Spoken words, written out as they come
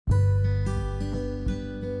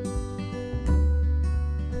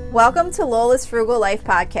Welcome to Lola's Frugal Life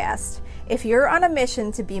Podcast. If you're on a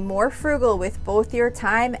mission to be more frugal with both your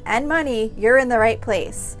time and money, you're in the right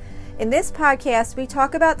place. In this podcast, we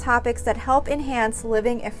talk about topics that help enhance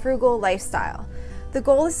living a frugal lifestyle. The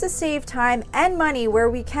goal is to save time and money where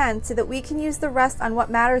we can so that we can use the rest on what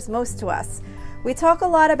matters most to us. We talk a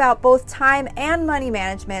lot about both time and money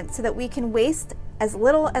management so that we can waste as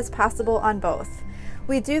little as possible on both.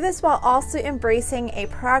 We do this while also embracing a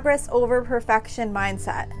progress over perfection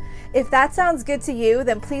mindset. If that sounds good to you,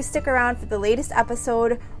 then please stick around for the latest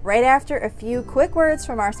episode right after a few quick words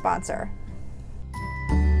from our sponsor.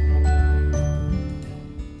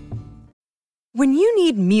 When you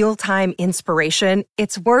need mealtime inspiration,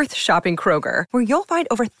 it's worth shopping Kroger, where you'll find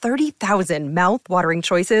over 30,000 mouth-watering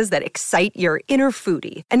choices that excite your inner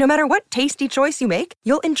foodie. And no matter what tasty choice you make,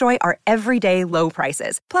 you'll enjoy our everyday low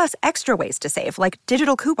prices, plus extra ways to save, like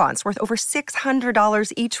digital coupons worth over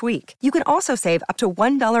 $600 each week. You can also save up to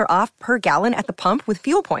 $1 off per gallon at the pump with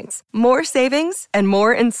fuel points. More savings and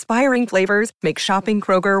more inspiring flavors make shopping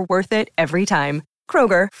Kroger worth it every time.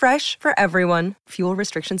 Kroger, fresh for everyone. Fuel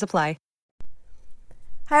restrictions apply.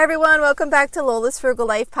 Hi everyone, welcome back to Lola's Frugal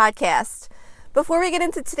Life Podcast. Before we get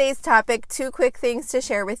into today's topic, two quick things to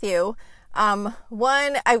share with you.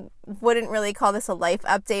 One, I wouldn't really call this a life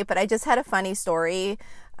update, but I just had a funny story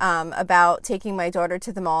about taking my daughter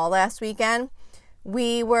to the mall last weekend.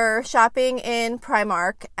 We were shopping in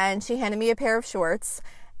Primark and she handed me a pair of shorts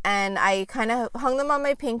and I kind of hung them on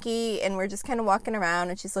my pinky and we're just kind of walking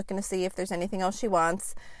around and she's looking to see if there's anything else she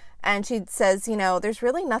wants. And she says, there's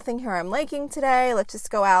really nothing here I'm liking today. Let's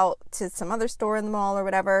just go out to some other store in the mall or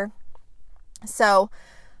whatever. So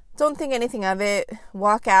don't think anything of it.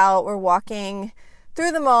 Walk out. We're walking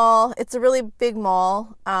through the mall. It's a really big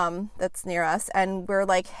mall that's near us. And we're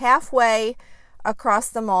like halfway across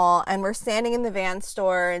the mall and we're standing in the Vans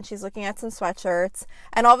store and she's looking at some sweatshirts.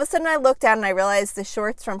 And all of a sudden I look down and I realize the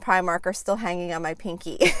shorts from Primark are still hanging on my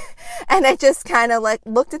pinky. And I just kind of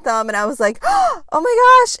looked at them and I was like, oh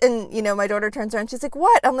my gosh. And, my daughter turns around. She's like,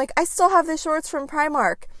 what? I'm like, I still have the shorts from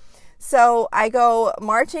Primark. So I go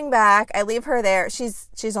marching back. I leave her there.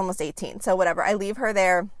 She's almost 18. So whatever. I leave her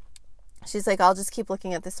there. She's like, I'll just keep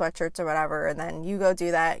looking at the sweatshirts or whatever. And then you go do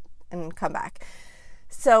that and come back.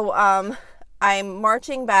 So, I'm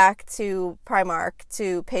marching back to Primark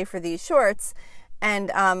to pay for these shorts.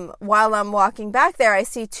 And while I'm walking back there, I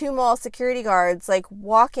see two mall security guards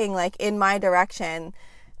walking in my direction,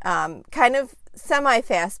 kind of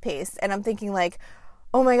semi-fast paced. And I'm thinking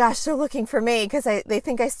oh my gosh, they're looking for me because they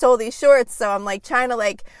think I stole these shorts. So I'm trying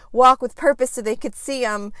to walk with purpose so they could see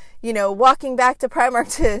I'm, walking back to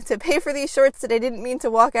Primark to pay for these shorts that I didn't mean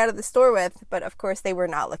to walk out of the store with. But of course they were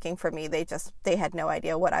not looking for me. They had no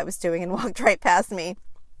idea what I was doing and walked right past me.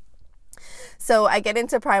 So I get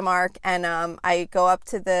into Primark and I go up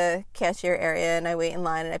to the cashier area and I wait in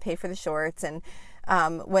line and I pay for the shorts. And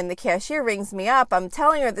when the cashier rings me up, I'm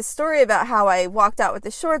telling her the story about how I walked out with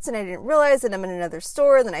the shorts and I didn't realize that I'm in another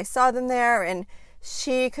store. And then I saw them there and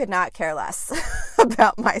she could not care less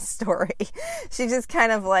about my story. She just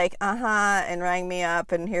kind of and rang me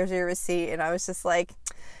up and here's your receipt. And I was just like,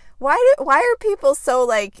 why are people so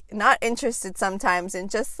not interested sometimes in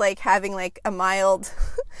just having a mild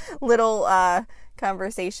little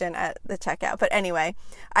conversation at the checkout. But anyway,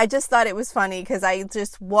 I just thought it was funny because I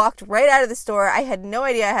just walked right out of the store. I had no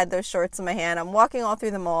idea I had those shorts in my hand. I'm walking all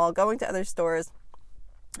through the mall, going to other stores.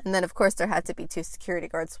 And then, of course, there had to be two security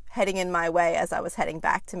guards heading in my way as I was heading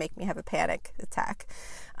back to make me have a panic attack.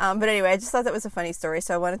 But anyway, I just thought that was a funny story,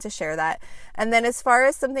 so I wanted to share that. And then as far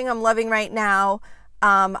as something I'm loving right now,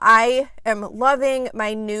 I am loving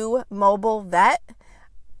my new mobile vet.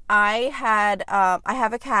 I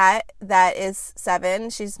have a cat that is 7.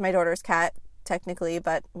 She's my daughter's cat, technically,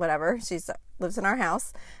 but whatever. Lives in our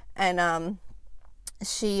house. And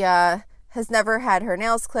she has never had her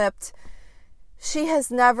nails clipped. She has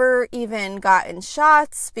never even gotten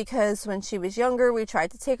shots because when she was younger, we tried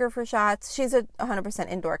to take her for shots. She's a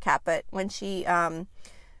 100% indoor cat, but when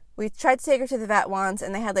we tried to take her to the vet once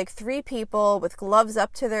and they had 3 people with gloves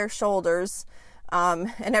up to their shoulders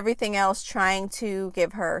and everything else trying to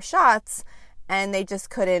give her shots and they just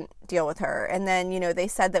couldn't deal with her. And then, they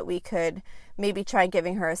said that we could maybe try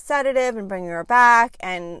giving her a sedative and bringing her back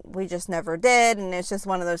and we just never did. And it's just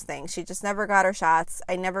one of those things. She just never got her shots.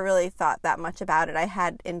 I never really thought that much about it. I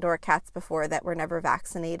had indoor cats before that were never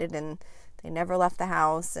vaccinated and they never left the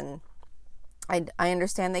house and I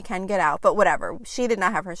understand they can get out, but whatever. She did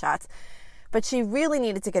not have her shots. but she really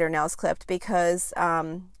needed to get her nails clipped because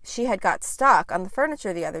she had got stuck on the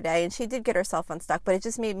furniture the other day, and she did get herself unstuck, but it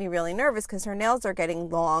just made me really nervous because her nails are getting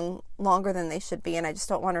longer than they should be, and I just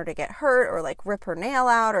don't want her to get hurt or like rip her nail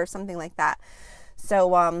out or something like that.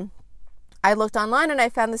 So I looked online and I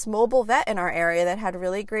found this mobile vet in our area that had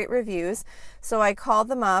really great reviews. So I called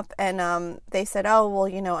them up and they said, oh, well,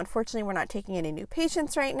 unfortunately we're not taking any new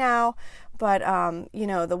patients right now. But,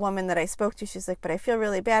 the woman that I spoke to, she's like, but I feel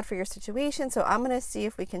really bad for your situation. So I'm going to see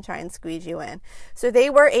if we can try and squeeze you in. So they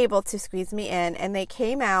were able to squeeze me in, and they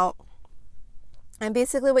came out. And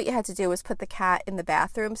basically what you had to do was put the cat in the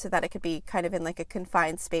bathroom so that it could be kind of in like a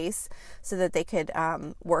confined space so that they could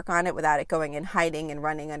work on it without it going and hiding and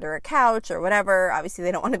running under a couch or whatever. Obviously,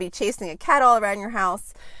 they don't want to be chasing a cat all around your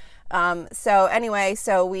house.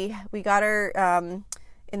 So we got her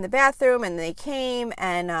in the bathroom, and they came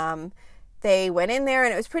and they went in there,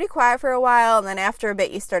 and it was pretty quiet for a while. And then after a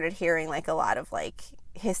bit, you started hearing like a lot of like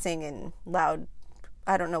hissing and loud,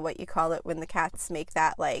 I don't know what you call it when the cats make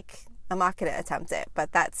that like... I'm not going to attempt it,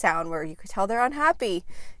 but that sound where you could tell they're unhappy.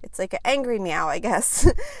 It's like an angry meow, I guess.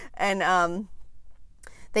 And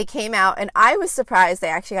they came out, and I was surprised they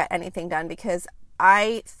actually got anything done because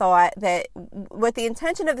I thought that what the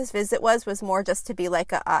intention of this visit was more just to be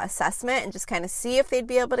like a assessment and just kind of see if they'd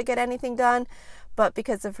be able to get anything done. But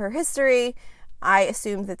because of her history, I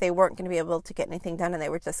assumed that they weren't going to be able to get anything done, and they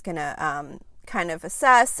were just going to kind of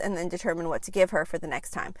assess and then determine what to give her for the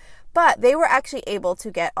next time. But they were actually able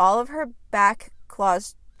to get all of her back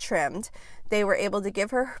claws trimmed. They were able to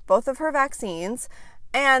give her both of her vaccines,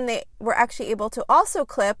 and they were actually able to also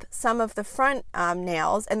clip some of the front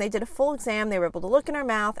nails, and they did a full exam. They were able to look in her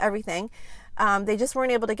mouth, everything. They just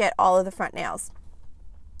weren't able to get all of the front nails.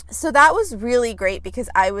 So that was really great because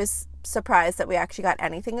I was surprised that we actually got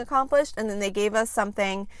anything accomplished. And then they gave us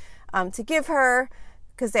something to give her,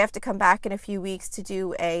 because they have to come back in a few weeks to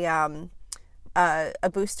do a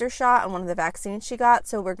booster shot on one of the vaccines she got.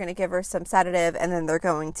 So we're going to give her some sedative, and then they're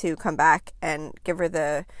going to come back and give her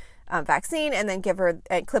the vaccine, and then give her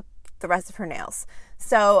and clip the rest of her nails.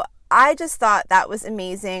 So I just thought that was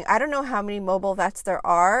amazing. I don't know how many mobile vets there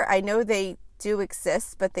are. I know they do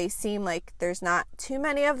exist, but they seem like there's not too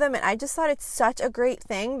many of them. And I just thought it's such a great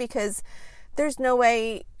thing because there's no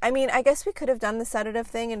way. I mean, I guess we could have done the sedative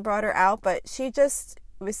thing and brought her out, but she just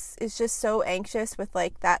is just so anxious with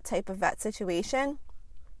like that type of vet situation.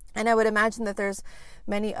 And I would imagine that there's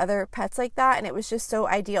many other pets like that, and it was just so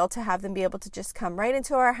ideal to have them be able to just come right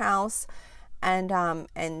into our house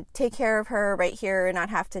and take care of her right here and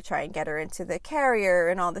not have to try and get her into the carrier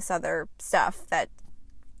and all this other stuff that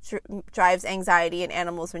drives anxiety in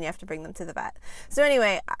animals when you have to bring them to the vet. So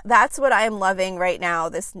anyway, that's what I am loving right now,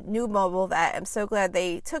 this new mobile vet. I'm so glad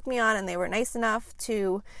they took me on, and they were nice enough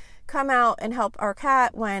to come out and help our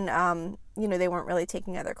cat when, they weren't really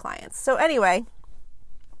taking other clients. So anyway,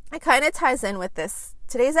 it kind of ties in with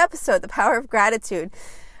today's episode, the power of gratitude.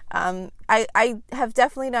 I have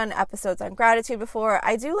definitely done episodes on gratitude before.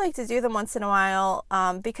 I do like to do them once in a while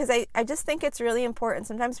because I just think it's really important.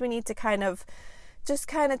 Sometimes we need to kind of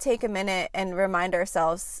take a minute and remind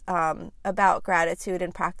ourselves about gratitude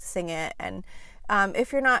and practicing it. And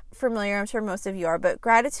if you're not familiar, I'm sure most of you are, but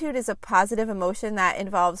gratitude is a positive emotion that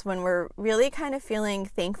involves when we're really kind of feeling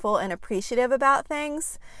thankful and appreciative about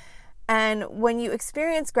things. And when you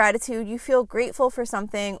experience gratitude, you feel grateful for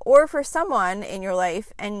something or for someone in your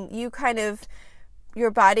life, and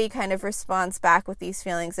your body kind of responds back with these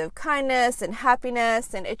feelings of kindness and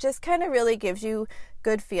happiness, and it just kind of really gives you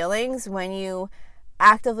good feelings when you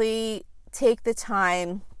actively take the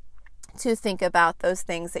time to think about those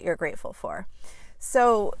things that you're grateful for.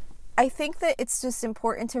 So I think that it's just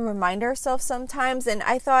important to remind ourselves sometimes, and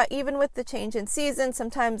I thought even with the change in season,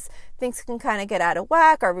 sometimes things can kind of get out of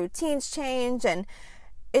whack, our routines change, and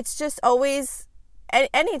it's just always,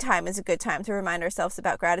 any time is a good time to remind ourselves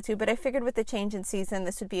about gratitude, but I figured with the change in season,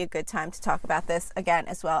 this would be a good time to talk about this again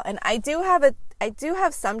as well. And I do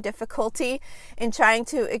have some difficulty in trying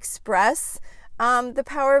to express the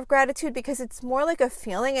power of gratitude because it's more like a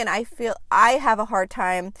feeling, and I feel I have a hard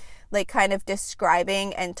time like kind of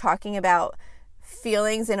describing and talking about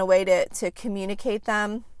feelings in a way to communicate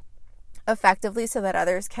them effectively so that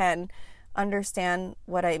others can understand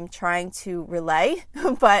what I'm trying to relay.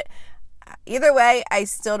 But either way, I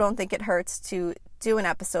still don't think it hurts to do an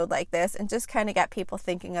episode like this and just kind of get people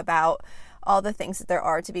thinking about all the things that there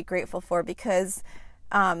are to be grateful for, because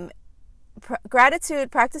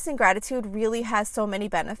practicing gratitude really has so many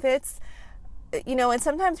benefits. And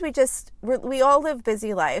sometimes we all live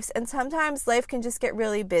busy lives, and sometimes life can just get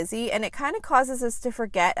really busy, and it kind of causes us to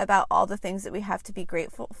forget about all the things that we have to be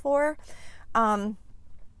grateful for.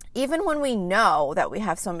 even when we know that we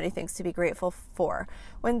have so many things to be grateful for,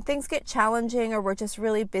 when things get challenging or we're just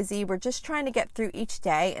really busy, we're just trying to get through each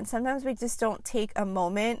day. And sometimes we just don't take a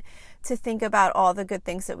moment to think about all the good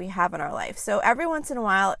things that we have in our life. So every once in a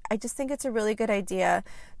while, I just think it's a really good idea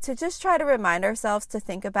to just try to remind ourselves to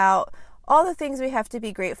think about all the things we have to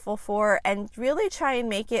be grateful for and really try and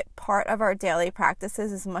make it part of our daily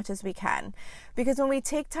practices as much as we can. Because when we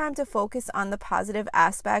take time to focus on the positive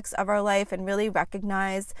aspects of our life and really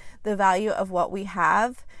recognize the value of what we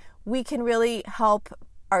have, we can really help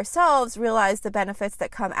ourselves realize the benefits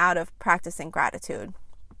that come out of practicing gratitude.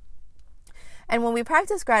 And when we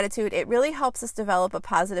practice gratitude, it really helps us develop a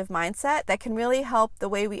positive mindset that can really help the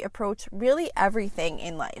way we approach really everything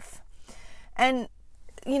in life. And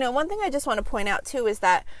one thing I just want to point out too is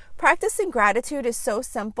that practicing gratitude is so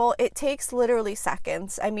simple. It takes literally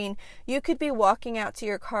seconds. I mean, you could be walking out to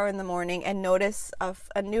your car in the morning and notice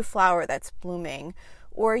a new flower that's blooming.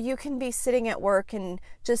 Or you can be sitting at work and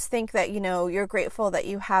just think that, you're grateful that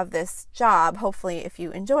you have this job. Hopefully, if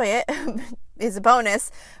you enjoy it, is a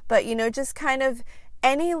bonus. But, just kind of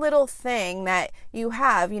any little thing that you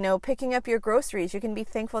have, picking up your groceries, you can be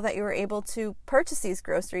thankful that you were able to purchase these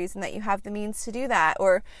groceries and that you have the means to do that.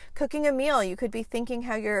 Or cooking a meal, you could be thinking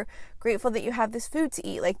how you're grateful that you have this food to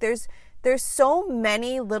eat. Like there's so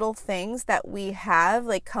many little things that we have,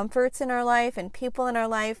 like comforts in our life and people in our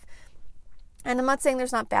life. And I'm not saying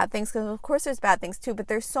there's not bad things, because of course there's bad things too, but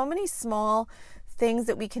there's so many small things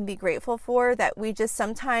that we can be grateful for that we just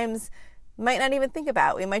sometimes might not even think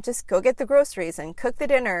about. We might just go get the groceries and cook the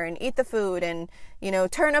dinner and eat the food and,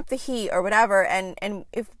 turn up the heat or whatever. And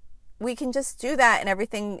if we can just do that and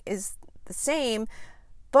everything is the same,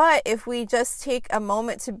 but if we just take a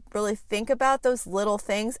moment to really think about those little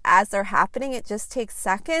things as they're happening, it just takes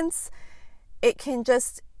seconds. It can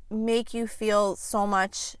just make you feel so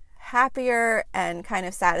much happier and kind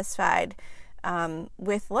of satisfied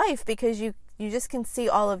with life, because you just can see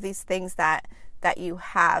all of these things that you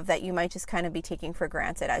have that you might just kind of be taking for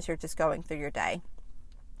granted as you're just going through your day.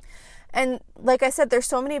 And like I said, there's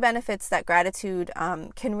so many benefits that gratitude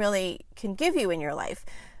can give you in your life.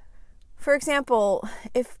 For example,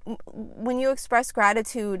 when you express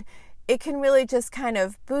gratitude, it can really just kind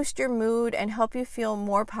of boost your mood and help you feel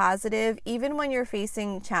more positive, even when you're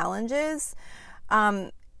facing challenges.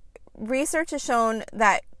 Research has shown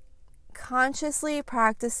that consciously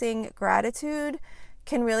practicing gratitude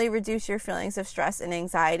can really reduce your feelings of stress and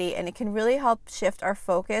anxiety, and it can really help shift our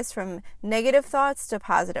focus from negative thoughts to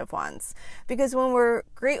positive ones. Because when we're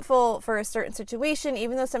grateful for a certain situation,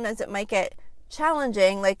 even though sometimes it might get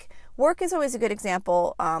challenging, like work is always a good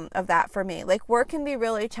example of that for me. Like work can be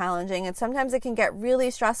really challenging, and sometimes it can get really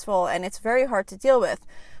stressful and it's very hard to deal with.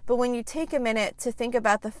 But when you take a minute to think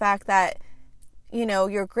about the fact that,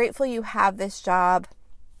 you're grateful you have this job,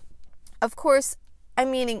 of course,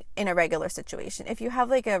 I'm meaning in a regular situation. If you have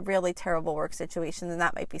like a really terrible work situation, then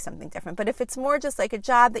that might be something different. But if it's more just like a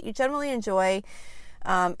job that you generally enjoy,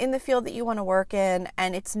 in the field that you want to work in,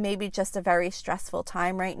 and it's maybe just a very stressful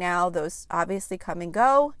time right now, those obviously come and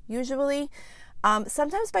go usually.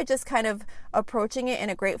 Sometimes by just kind of approaching it in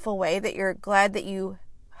a grateful way, that you're glad that you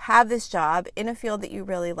have this job in a field that you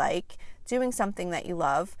really like, doing something that you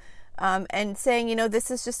love, and saying, this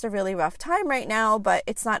is just a really rough time right now, but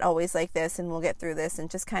it's not always like this, and we'll get through this, and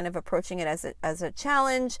just kind of approaching it as a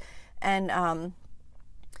challenge, and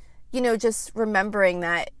just remembering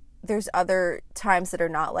that there's other times that are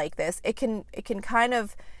not like this. It can kind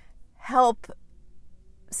of help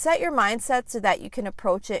set your mindset so that you can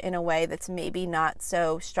approach it in a way that's maybe not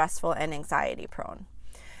so stressful and anxiety prone.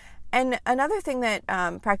 And another thing that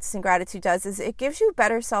practicing gratitude does is it gives you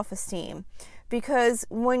better self-esteem. Because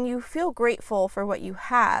when you feel grateful for what you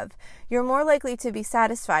have, you're more likely to be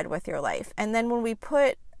satisfied with your life. And then when we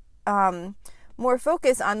put more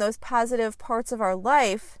focus on those positive parts of our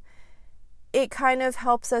life, it kind of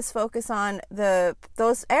helps us focus on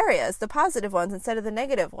those areas, the positive ones, instead of the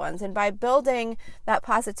negative ones. And by building that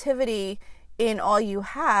positivity in all you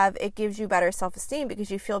have, it gives you better self-esteem, because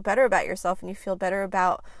you feel better about yourself and you feel better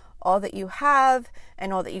about all that you have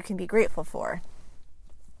and all that you can be grateful for.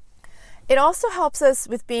 It also helps us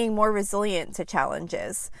with being more resilient to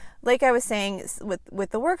challenges. Like I was saying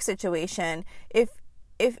with the work situation, if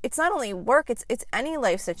it's not only work, it's any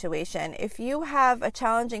life situation. If you have a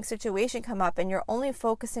challenging situation come up and you're only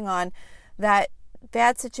focusing on that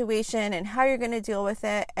bad situation and how you're going to deal with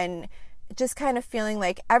it, and just kind of feeling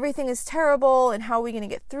like everything is terrible and how are we going to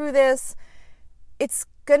get through this, it's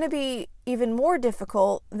going to be even more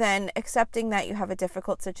difficult than accepting that you have a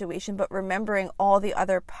difficult situation, but remembering all the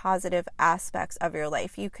other positive aspects of your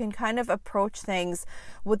life. You can kind of approach things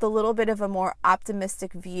with a little bit of a more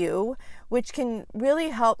optimistic view, which can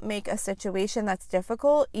really help make a situation that's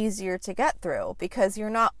difficult easier to get through, because you're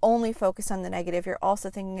not only focused on the negative, you're also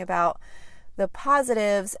thinking about the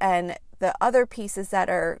positives and the other pieces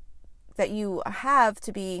that you have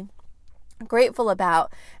to be grateful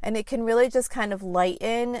about, and it can really just kind of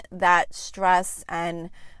lighten that stress and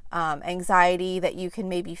anxiety that you can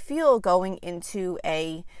maybe feel going into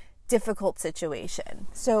a difficult situation.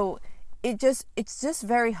 So it's just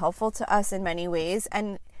very helpful to us in many ways,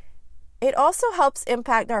 and it also helps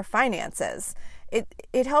impact our finances.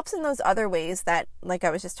 It helps in those other ways that, like I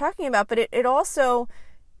was just talking about, but it also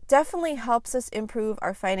definitely helps us improve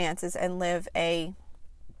our finances and live a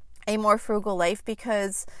more frugal life,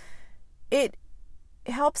 because it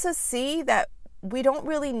helps us see that we don't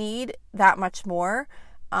really need that much more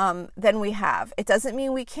than we have. It doesn't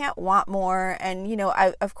mean we can't want more. And,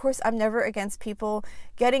 of course, I'm never against people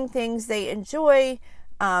getting things they enjoy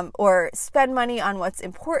or spend money on what's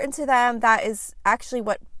important to them. That is actually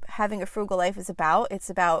what having a frugal life is about. It's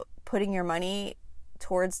about putting your money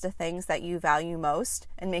towards the things that you value most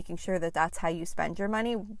and making sure that that's how you spend your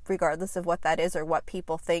money, regardless of what that is or what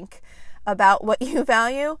people think about what you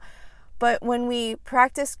value. But when we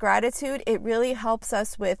practice gratitude, it really helps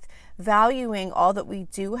us with valuing all that we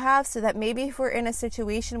do have, so that maybe if we're in a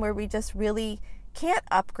situation where we just really can't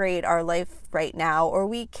upgrade our life right now, or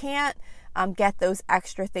we can't get those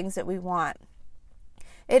extra things that we want,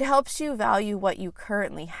 it helps you value what you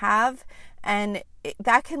currently have, and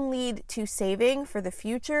that can lead to saving for the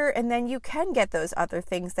future, and then you can get those other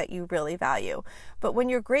things that you really value. But when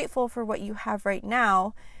you're grateful for what you have right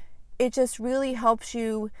now, it just really helps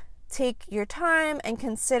you take your time and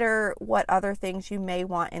consider what other things you may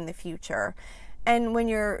want in the future. And when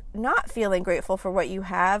you're not feeling grateful for what you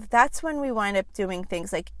have, that's when we wind up doing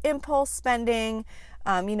things like impulse spending,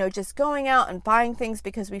 just going out and buying things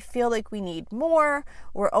because we feel like we need more.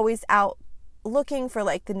 We're always out looking for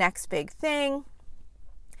like the next big thing.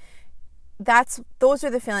 Those are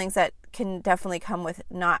the feelings that can definitely come with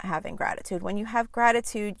not having gratitude. When you have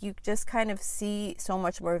gratitude, you just kind of see so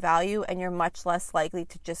much more value, and you're much less likely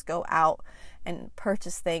to just go out and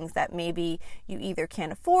purchase things that maybe you either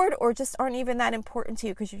can't afford or just aren't even that important to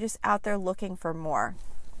you, because you're just out there looking for more.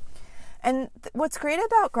 And what's great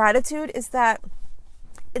about gratitude is that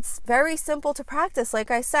it's very simple to practice.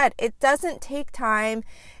 Like I said, it doesn't take time.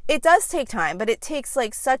 It does take time, but it takes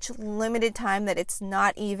like such limited time that it's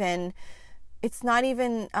not even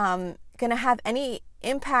going to have any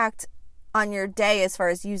impact on your day as far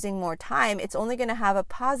as using more time. It's only going to have a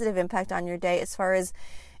positive impact on your day as far as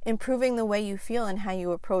improving the way you feel and how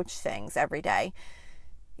you approach things every day.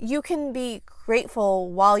 You can be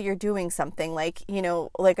grateful while you're doing something, like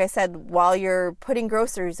I said, while you're putting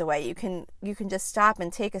groceries away. You can just stop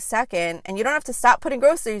and take a second, and you don't have to stop putting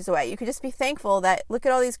groceries away. You could just be thankful that, look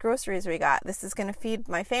at all these groceries we got. This is going to feed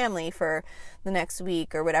my family for the next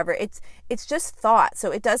week or whatever. It's just thought. So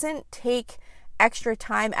it doesn't take extra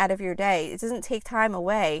time out of your day. It doesn't take time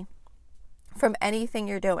away from anything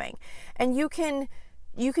you're doing. And you can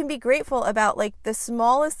be grateful about like the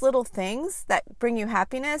smallest little things that bring you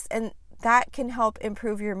happiness, and that can help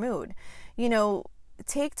improve your mood.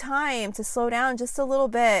 Take time to slow down just a little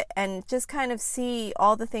bit and just kind of see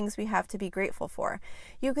all the things we have to be grateful for.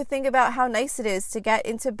 You could think about how nice it is to get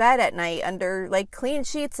into bed at night under like clean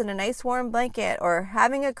sheets and a nice warm blanket, or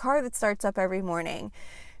having a car that starts up every morning,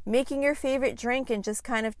 making your favorite drink and just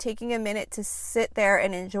kind of taking a minute to sit there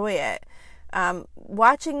and enjoy it.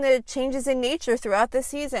 Watching the changes in nature throughout the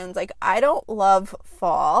seasons. Like, I don't love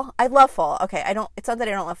fall. I love fall. Okay, it's not that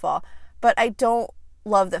I don't love fall, but I don't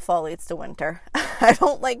love that fall leads to winter. I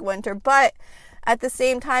don't like winter, but at the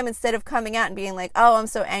same time, instead of coming out and being like, oh, I'm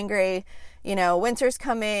so angry, winter's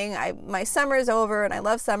coming, my summer's over and I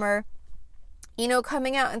love summer,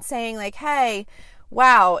 coming out and saying like, hey,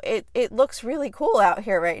 wow, it looks really cool out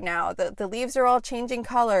here right now. The leaves are all changing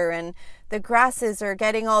color, and the grasses are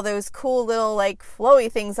getting all those cool little like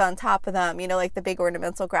flowy things on top of them, like the big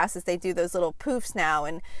ornamental grasses, they do those little poofs now.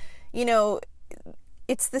 And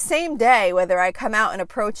it's the same day whether I come out and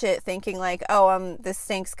approach it thinking like, oh, this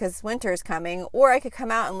stinks because winter's coming, or I could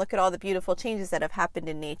come out and look at all the beautiful changes that have happened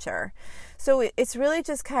in nature. So it's really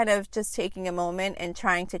just kind of just taking a moment and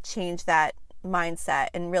trying to change that mindset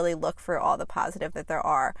and really look for all the positive that there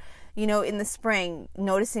are. In the spring,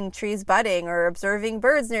 noticing trees budding or observing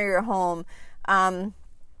birds near your home,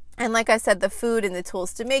 And like I said, the food and the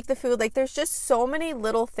tools to make the food, like there's just so many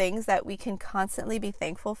little things that we can constantly be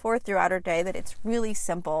thankful for throughout our day that it's really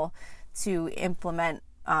simple to implement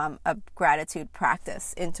a gratitude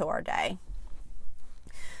practice into our day.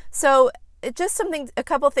 So a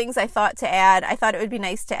couple things I thought to add. I thought it would be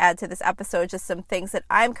nice to add to this episode just some things that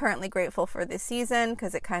I'm currently grateful for this season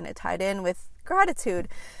because it kind of tied in with gratitude.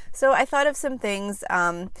 So I thought of some things.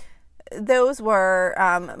 Those were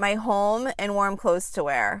my home and warm clothes to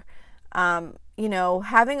wear.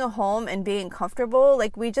 Having a home and being comfortable,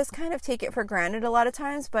 like we just kind of take it for granted a lot of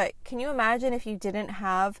times. But can you imagine if you didn't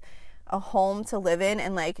have a home to live in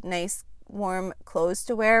and like nice warm clothes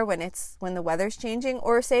to wear when the weather's changing?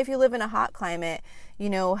 Or say if you live in a hot climate,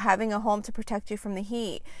 having a home to protect you from the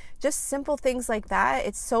heat. Just simple things like that.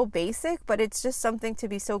 It's so basic, but it's just something to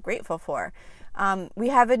be so grateful for. We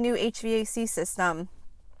have a new HVAC system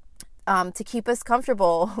to keep us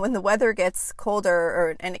comfortable when the weather gets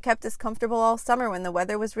colder, and it kept us comfortable all summer when the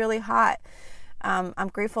weather was really hot. I'm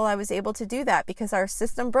grateful I was able to do that because our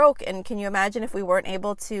system broke. And can you imagine if we weren't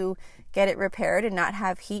able to get it repaired and not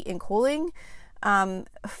have heat and cooling?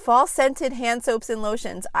 Fall scented hand soaps and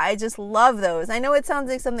lotions. I just love those. I know it sounds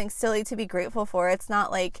like something silly to be grateful for. It's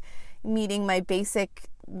not like meeting my basic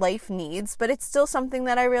life needs, but it's still something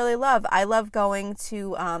that I really love. I love going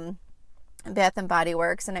to Bath and Body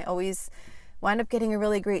Works, and I always wind up getting a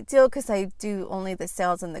really great deal because I do only the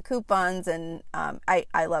sales and the coupons, and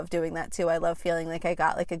I love doing that too. I love feeling like I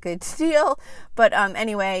got like a good deal. But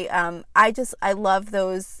anyway, I love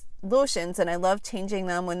those lotions, and I love changing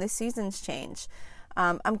them when the seasons change.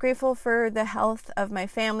 I'm grateful for the health of my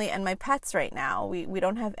family and my pets right now. We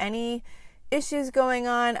don't have any issues going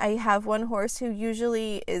on. I have one horse who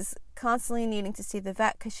usually is constantly needing to see the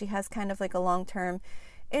vet because she has kind of like a long-term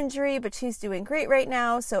injury, but she's doing great right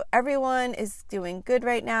now. So everyone is doing good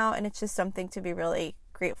right now, and it's just something to be really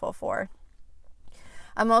grateful for.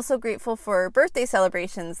 I'm also grateful for birthday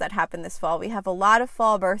celebrations that happen this fall. We have a lot of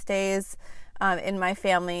fall birthdays in my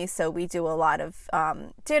family, so we do a lot of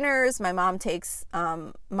dinners. My mom takes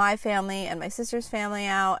my family and my sister's family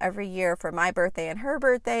out every year for my birthday and her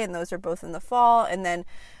birthday, and those are both in the fall. And then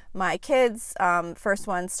my kids, first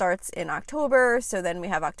one starts in October, so then we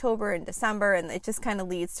have October and December, and it just kind of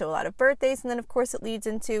leads to a lot of birthdays. And then, of course, it leads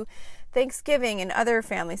into Thanksgiving and other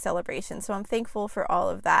family celebrations. So I'm thankful for all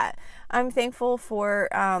of that. I'm thankful for,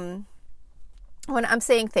 when I'm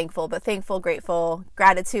saying thankful, but thankful, grateful,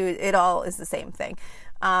 gratitude, it all is the same thing.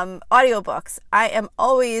 Audiobooks. I am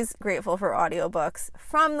always grateful for audiobooks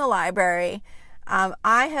from the library.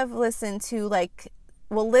 I have listened to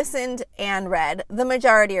listened and read. The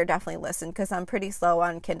majority are definitely listened because I'm pretty slow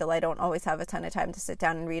on Kindle. I don't always have a ton of time to sit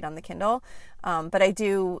down and read on the Kindle, but I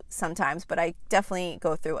do sometimes. But I definitely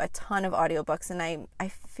go through a ton of audiobooks, and I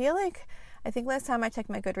feel like, I think last time I checked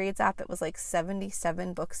my Goodreads app, it was like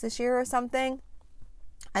 77 books this year or something.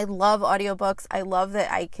 I love audiobooks. I love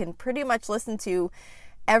that I can pretty much listen to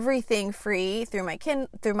everything free through my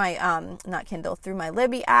through my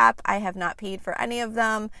Libby app. I have not paid for any of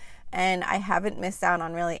them, and I haven't missed out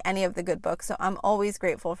on really any of the good books. So I'm always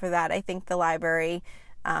grateful for that. I think the library,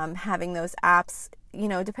 having those apps,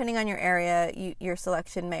 depending on your area, your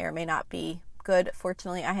selection may or may not be good.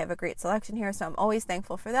 Fortunately, I have a great selection here, so I'm always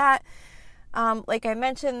thankful for that. Like I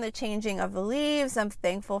mentioned, the changing of the leaves, I'm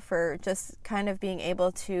thankful for just kind of being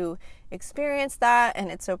able to experience that, and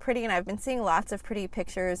it's so pretty, and I've been seeing lots of pretty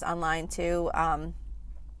pictures online too.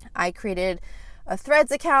 I created a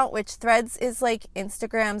Threads account, which Threads is like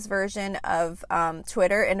Instagram's version of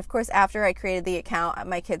Twitter, and of course after I created the account,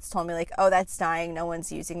 my kids told me like, oh, that's dying, no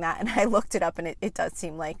one's using that, and I looked it up, and it does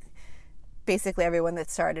seem like basically everyone that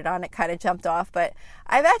started on it kind of jumped off. But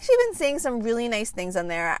I've actually been seeing some really nice things on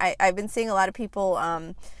there. I've been seeing a lot of people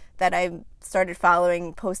that I've started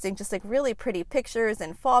following posting just like really pretty pictures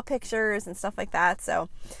and fall pictures and stuff like that. So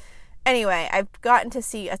anyway, I've gotten to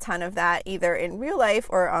see a ton of that either in real life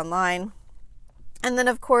or online. And then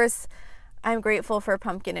of course, I'm grateful for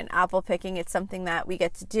pumpkin and apple picking. It's something that we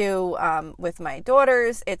get to do with my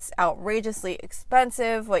daughters. It's outrageously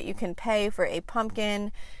expensive what you can pay for a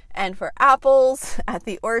pumpkin and for apples at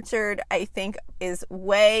the orchard. I think is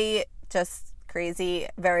way just crazy,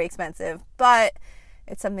 very expensive, but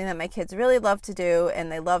it's something that my kids really love to do,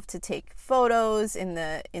 and they love to take photos in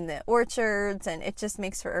the orchards, and it just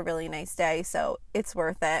makes for a really nice day, so it's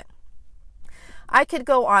worth it. I could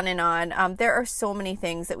go on and on. There are so many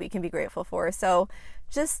things that we can be grateful for. So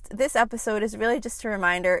just this episode is really just a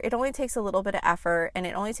reminder. It only takes a little bit of effort, and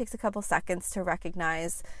it only takes a couple seconds to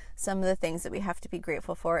recognize some of the things that we have to be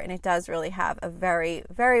grateful for. And it does really have a very,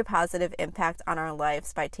 very positive impact on our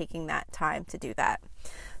lives by taking that time to do that.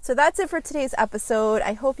 So that's it for today's episode.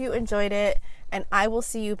 I hope you enjoyed it, and I will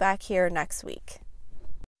see you back here next week.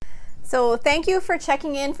 So thank you for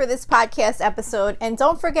checking in for this podcast episode. And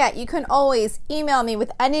don't forget, you can always email me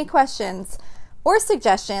with any questions or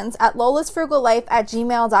suggestions at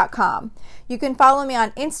lolasfrugallife@gmail.com. You can follow me on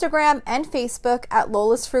Instagram and Facebook at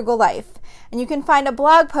lolasfrugallife. And you can find a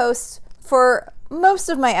blog post for most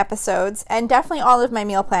of my episodes and definitely all of my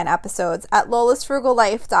meal plan episodes at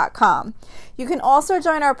lolasfrugallife.com. You can also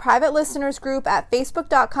join our private listeners group at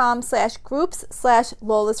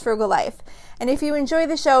facebook.com/groups/lolasfrugallife. And if you enjoy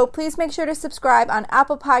the show, please make sure to subscribe on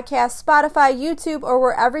Apple Podcasts, Spotify, YouTube, or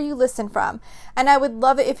wherever you listen from. And I would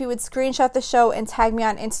love it if you would screenshot the show and tag me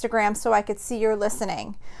on Instagram so I could see you're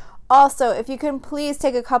listening. Also, if you can please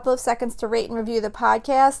take a couple of seconds to rate and review the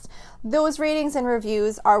podcast. Those ratings and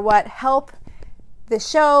reviews are what help the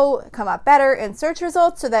show come up better in search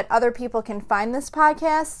results so that other people can find this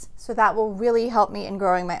podcast. So that will really help me in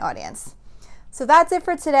growing my audience. So that's it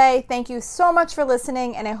for today. Thank you so much for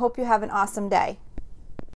listening, and I hope you have an awesome day.